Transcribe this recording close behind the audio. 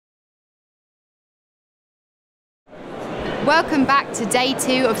Welcome back to day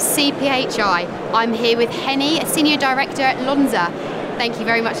 2 of CPHI. I'm here with Henny, a Senior Director at Lonza. Thank you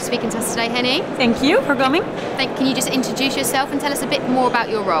very much for speaking to us today, Henny. Thank you for coming. Can you just introduce yourself and tell us a bit more about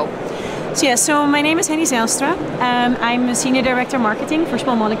your role? So my name is Henny Zijlstra. I'm a Senior Director Marketing for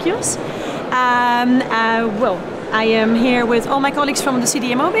Small Molecules. I am here with all my colleagues from the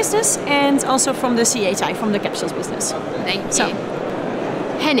CDMO business and also from the CHI, from the capsules business. Thank you.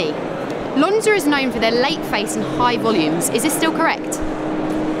 Henny, Lonza is known for their late phase and high volumes. Is this still correct?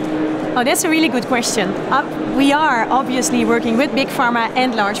 Oh, that's a really good question. We are obviously working with big pharma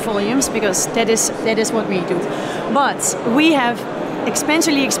and large volumes because that is what we do. But we have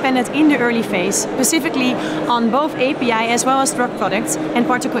exponentially expanded in the early phase, specifically on both API as well as drug products and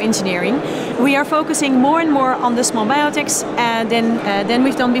particle engineering. We are focusing more and more on the small biotechs than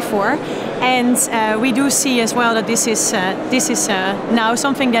we've done before. And we do see as well that this is now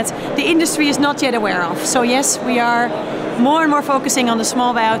something that the industry is not yet aware of. So yes, we are more and more focusing on the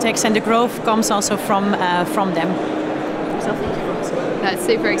small biotechs, and the growth comes also from them. That's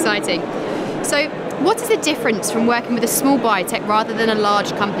super exciting. So what is the difference from working with a small biotech rather than a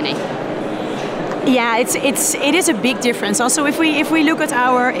large company? Yeah, it is a big difference. Also, if we look at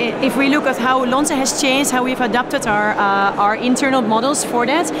how Lonza has changed, how we've adapted our internal models for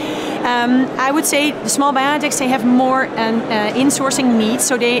that, I would say the small biotechs, they have more insourcing needs,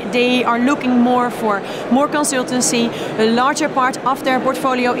 so they are looking more for more consultancy. A larger part of their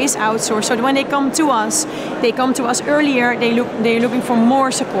portfolio is outsourced. So when they come to us earlier. They're looking for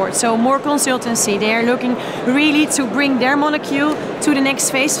more support, so more consultancy. They are looking really to bring their molecule to the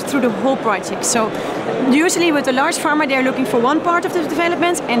next phase through the whole project. So usually with the large pharma, they're looking for one part of the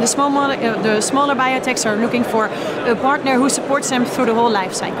development, and the smaller biotechs are looking for a partner who supports them through the whole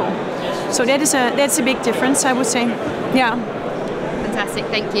life cycle. So that's a big difference, I would say. Yeah. Fantastic,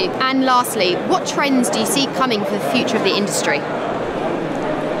 thank you. And lastly, what trends do you see coming for the future of the industry?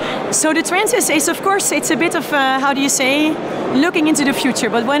 So the trend is of course, it's a bit of how do you say, looking into the future.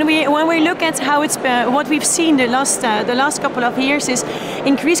 But when we look at how what we've seen the last couple of years is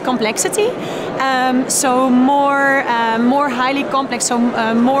increased complexity. So more highly complex. So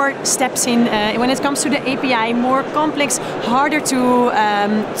more steps in when it comes to the API, more complex, harder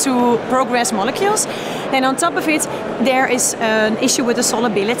to progress molecules. And on top of it, there is an issue with the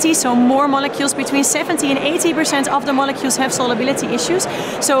solubility. So more molecules, between 70 and 80% of the molecules have solubility issues.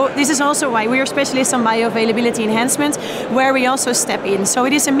 So this is also why we are specialists on bioavailability enhancement, where we also step in. So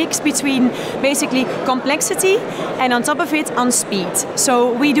it is a mix between basically complexity and on top of it on speed.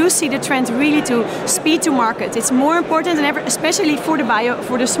 So we do see the trend really to speed to market. It's more important than ever, especially for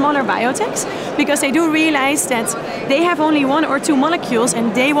the smaller biotechs, because they do realize that they have only 1 or 2 molecules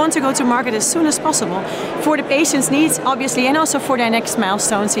and they want to go to market as soon as possible for the patient's needs, obviously, and also for their next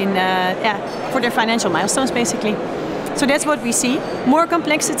milestones for their financial milestones, basically. So that's what we see: more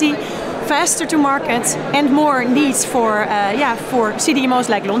complexity, faster to market, and more needs for CDMOs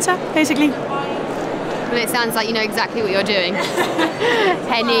like Lonza, basically. Well, it sounds like you know exactly what you're doing.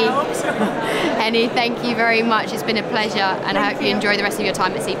 Henny, thank you very much. It's been a pleasure, and I hope you enjoy the rest of your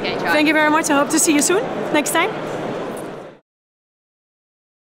time at CPHI. Thank you very much. I hope to see you soon, next time.